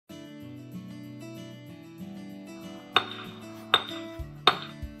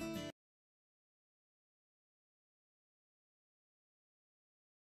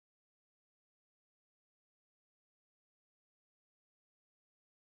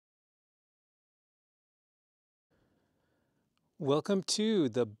Welcome to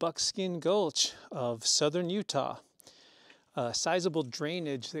the Buckskin Gulch of southern Utah. A sizable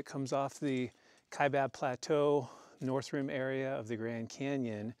drainage that comes off the Kaibab Plateau, North Rim area of the Grand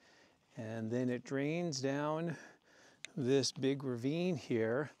Canyon, and then it drains down this big ravine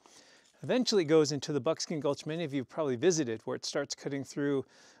here. Eventually goes into the Buckskin Gulch many of you have probably visited, where it starts cutting through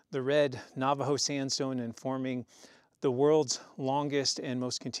the red Navajo sandstone and forming the world's longest and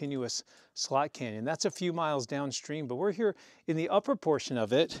most continuous slot canyon. That's a few miles downstream, but we're here in the upper portion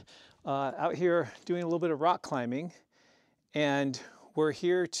of it, out here doing a little bit of rock climbing. And we're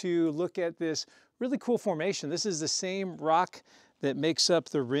here to look at this really cool formation. This is the same rock that makes up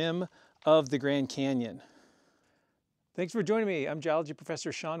the rim of the Grand Canyon. Thanks for joining me. I'm Geology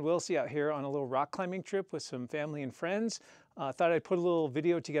Professor Shawn Willsey out here on a little rock climbing trip with some family and friends. Thought I'd put a little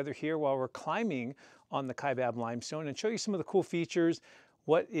video together here while we're climbing on the Kaibab Limestone and show you some of the cool features,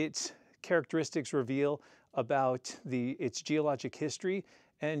 what its characteristics reveal about its geologic history,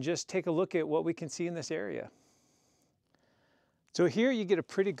 and just take a look at what we can see in this area. So here you get a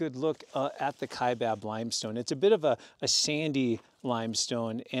pretty good look at the Kaibab Limestone. It's a bit of a sandy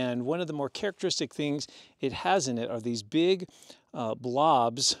limestone, and one of the more characteristic things it has in it are these big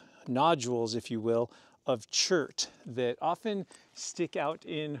blobs, nodules if you will, of chert that often stick out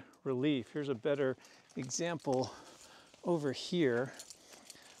in relief. Here's a better example over here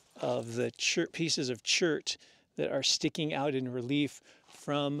of the pieces of chert that are sticking out in relief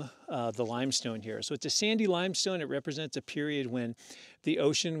from the limestone here. So it's a sandy limestone. It represents a period when the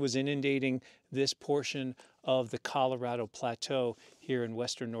ocean was inundating this portion of the Colorado Plateau here in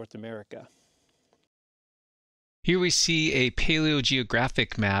western North America. Here we see a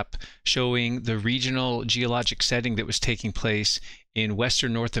paleogeographic map showing the regional geologic setting that was taking place in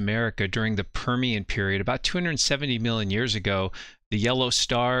western North America during the Permian period, about 270 million years ago. The yellow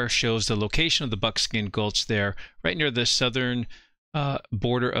star shows the location of the Buckskin Gulch there, right near the southern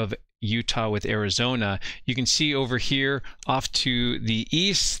border of Utah with Arizona. You can see over here off to the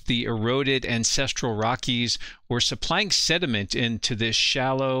east, the eroded ancestral Rockies were supplying sediment into this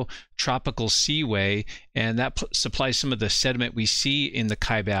shallow tropical seaway, and that supplies some of the sediment we see in the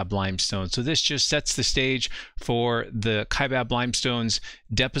Kaibab Limestone. So this just sets the stage for the Kaibab Limestone's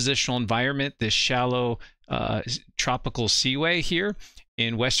depositional environment, this shallow tropical seaway here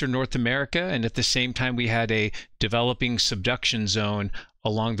in western North America, and at the same time we had a developing subduction zone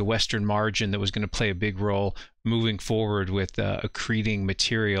along the western margin that was going to play a big role moving forward with accreting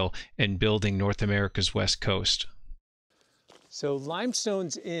material and building North America's west coast. So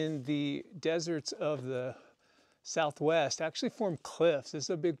limestones in the deserts of the Southwest actually form cliffs. This is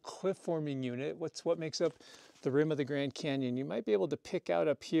a big cliff forming unit. What makes up the rim of the Grand Canyon? You might be able to pick out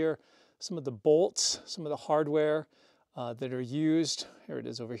up here some of the bolts, some of the hardware that are used, here it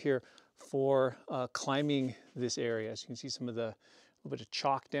is over here, for climbing this area. So you can see some of the little bit of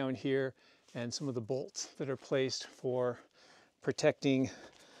chalk down here and some of the bolts that are placed for protecting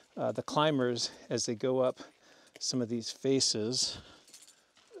the climbers as they go up some of these faces.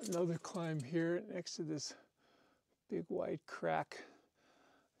 Another climb here next to this big wide crack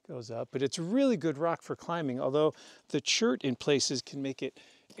goes up, but it's really good rock for climbing, although the chert in places can make it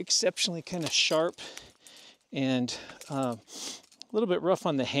exceptionally kind of sharp and a little bit rough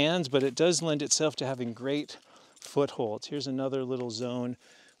on the hands, but it does lend itself to having great footholds. Here's another little zone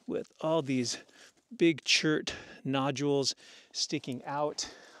with all these big chert nodules sticking out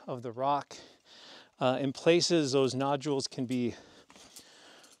of the rock. In places, those nodules can be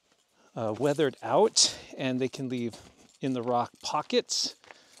weathered out, and they can leave in the rock pockets.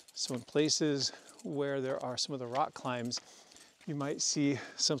 So in places where there are some of the rock climbs, you might see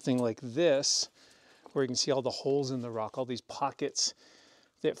something like this, where you can see all the holes in the rock, all these pockets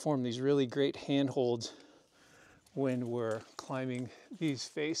that form these really great handholds when we're climbing these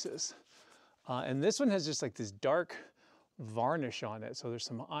faces. And this one has just like this dark varnish on it. So there's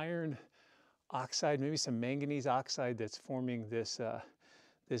some iron oxide, maybe some manganese oxide that's forming this,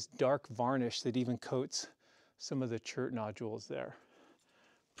 this dark varnish that even coats some of the chert nodules there.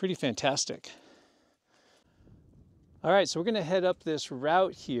 Pretty fantastic. All right, so we're gonna head up this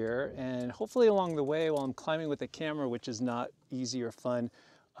route here, and hopefully along the way while I'm climbing with the camera, which is not easy or fun,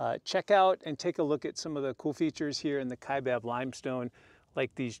 check out and take a look at some of the cool features here in the Kaibab Limestone,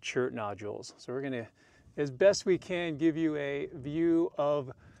 like these chert nodules. So we're gonna, as best we can, give you a view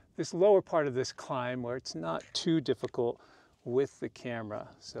of this lower part of this climb where it's not too difficult with the camera.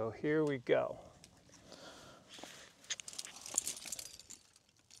 So here we go.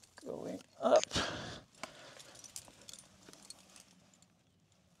 Going up.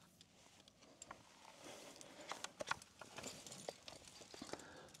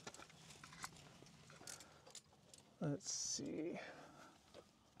 Let's see.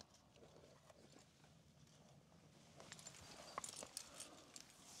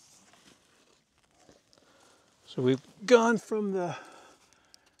 So we've gone from the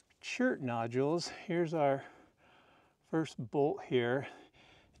chert nodules. Here's our first bolt here.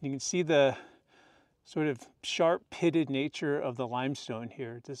 You can see the sort of sharp pitted nature of the limestone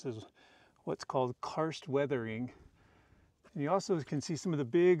here. This is what's called karst weathering. And you also can see some of the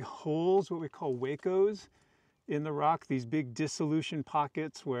big holes, what we call huecos, in the rock, these big dissolution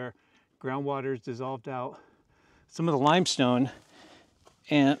pockets where groundwater is dissolved out. Some of the limestone,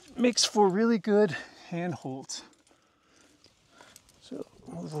 and makes for really good handholds. So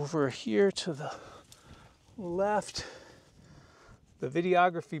move over here to the left. The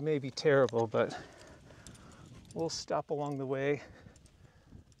videography may be terrible, but we'll stop along the way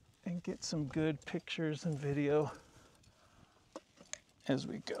and get some good pictures and video as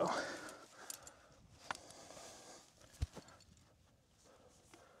we go.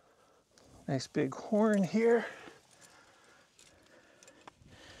 Nice big horn here.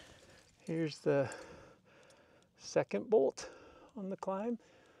 Here's the second bolt on the climb.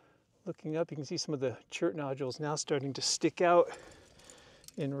 Looking up, you can see some of the chert nodules now starting to stick out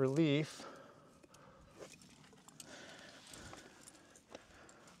in relief.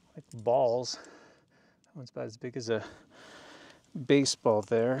 Like balls. That one's about as big as a baseball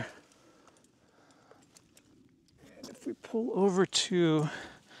there. And if we pull over to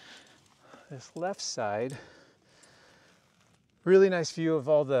this left side, really nice view of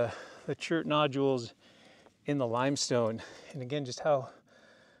all the chert nodules in the limestone. And again, just how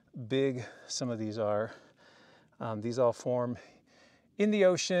big some of these are. These all form in the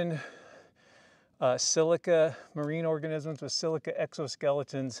ocean, silica, marine organisms with silica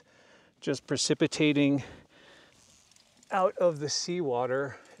exoskeletons just precipitating out of the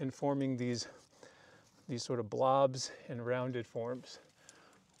seawater and forming these sort of blobs and rounded forms.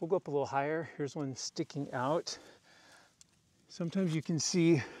 We'll go up a little higher. Here's one sticking out. Sometimes you can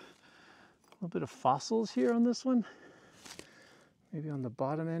see a little bit of fossils here on this one. Maybe on the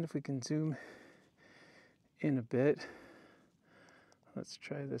bottom end if we can zoom in a bit. Let's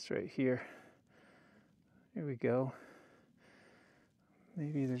try this right here. Here we go.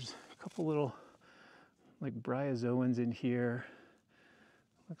 Maybe there's a couple little like bryozoans in here.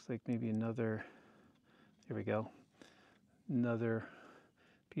 Looks like maybe another, here we go, another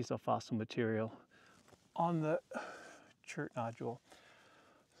piece of fossil material on the chert nodule.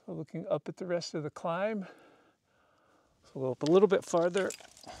 So looking up at the rest of the climb, so we'll go up a little bit farther.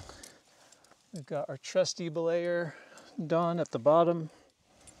 We've got our trusty belayer done at the bottom.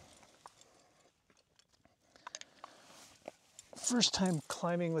 First time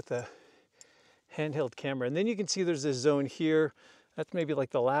climbing with a handheld camera. And then you can see there's this zone here. That's maybe like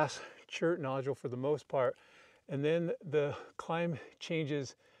the last chert nodule for the most part. And then the climb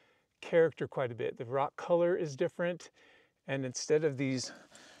changes character quite a bit. The rock color is different. And instead of these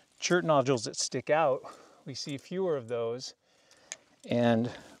chert nodules that stick out, we see fewer of those. And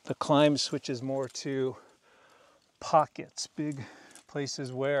the climb switches more to pockets, big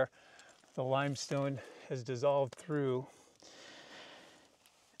places where the limestone has dissolved through.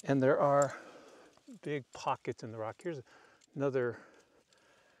 And there are big pockets in the rock. Here's another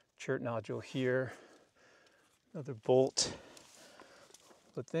chert nodule here, another bolt.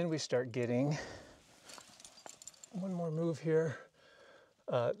 But then we start getting, one more move here,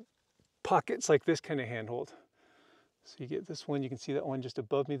 pockets like this kind of handhold. So you get this one, you can see that one just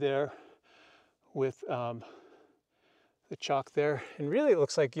above me there with the chalk there. And really it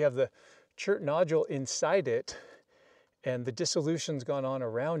looks like you have the chert nodule inside it and the dissolution's gone on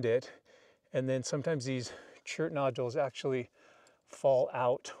around it. And then sometimes these chert nodules actually fall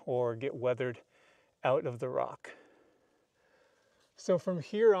out or get weathered out of the rock. So from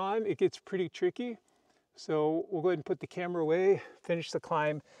here on, it gets pretty tricky. So we'll go ahead and put the camera away, finish the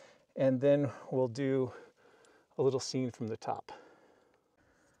climb, and then we'll do a little scene from the top.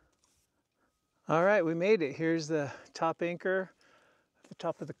 All right, we made it. Here's the top anchor at the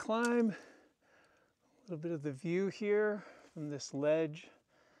top of the climb. A little bit of the view here from this ledge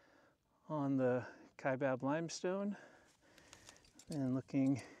on the Kaibab Limestone. And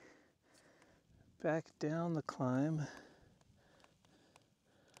looking back down the climb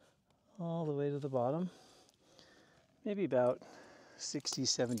all the way to the bottom, maybe about 60,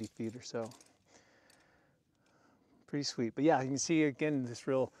 70 feet or so. Pretty sweet. But yeah, you can see again this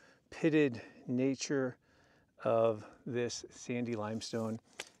real pitted nature of this sandy limestone.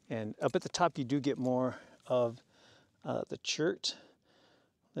 And up at the top you do get more of the chert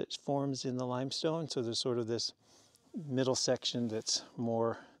that forms in the limestone. So there's sort of this middle section that's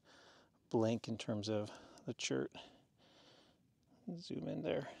more blank in terms of the chert. Zoom in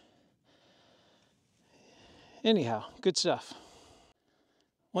there. Anyhow, good stuff.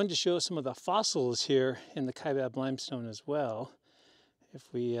 Wanted to show some of the fossils here in the Kaibab Limestone as well.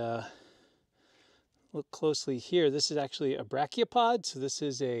 If we look closely here, this is actually a brachiopod. So this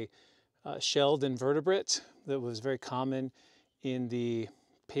is a shelled invertebrate that was very common in the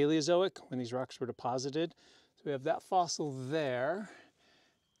Paleozoic when these rocks were deposited. So we have that fossil there.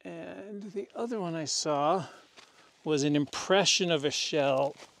 And the other one I saw was an impression of a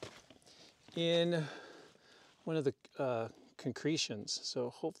shell in one of the concretions. So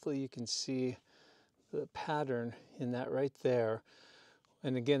hopefully you can see the pattern in that right there.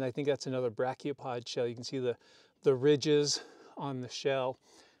 And again, I think that's another brachiopod shell. You can see the ridges on the shell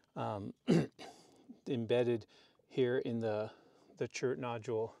embedded here in the chert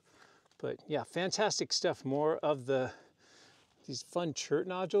nodule. But yeah, fantastic stuff. More of these fun chert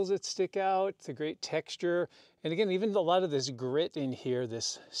nodules that stick out, the great texture. And again, even a lot of this grit in here,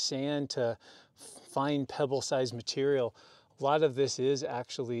 this sand to fine pebble-sized material, a lot of this is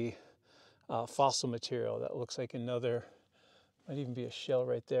actually fossil material. That looks like another, might even be a shell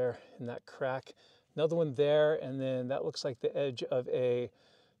right there in that crack. Another one there, and then that looks like the edge of a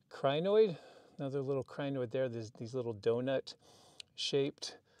crinoid. Another little crinoid there. There's these little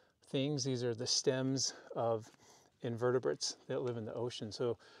donut-shaped things. These are the stems of invertebrates that live in the ocean.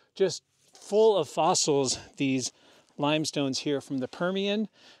 So just full of fossils, these limestones here from the Permian.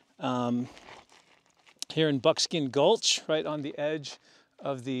 Here in Buckskin Gulch, right on the edge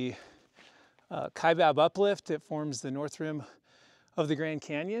of the Kaibab uplift that forms the north rim of the Grand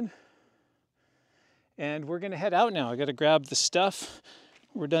Canyon. And we're gonna head out now. I gotta grab the stuff.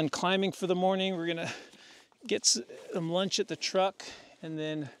 We're done climbing for the morning. We're gonna get some lunch at the truck and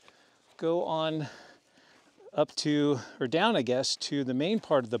then go on up to, or down I guess, to the main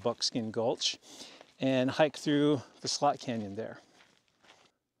part of the Buckskin Gulch and hike through the Slot Canyon there.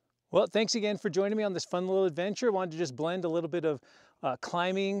 Well, thanks again for joining me on this fun little adventure. I wanted to just blend a little bit of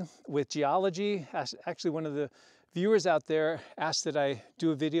climbing with geology. Actually, one of the viewers out there asked that I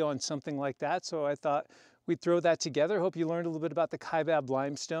do a video on something like that, so I thought we'd throw that together. Hope you learned a little bit about the Kaibab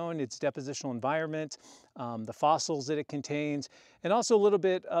Limestone, its depositional environment, the fossils that it contains, and also a little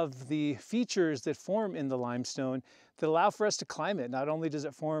bit of the features that form in the limestone that allow for us to climb it. Not only does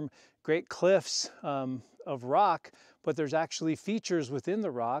it form great cliffs of rock, but there's actually features within the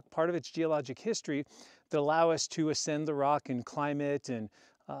rock, part of its geologic history, that allow us to ascend the rock and climb it and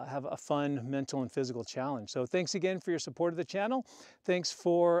have a fun mental and physical challenge. So thanks again for your support of the channel. Thanks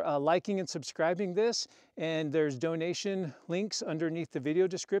for liking and subscribing this. And there's donation links underneath the video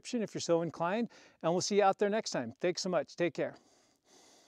description if you're so inclined. And we'll see you out there next time. Thanks so much. Take care.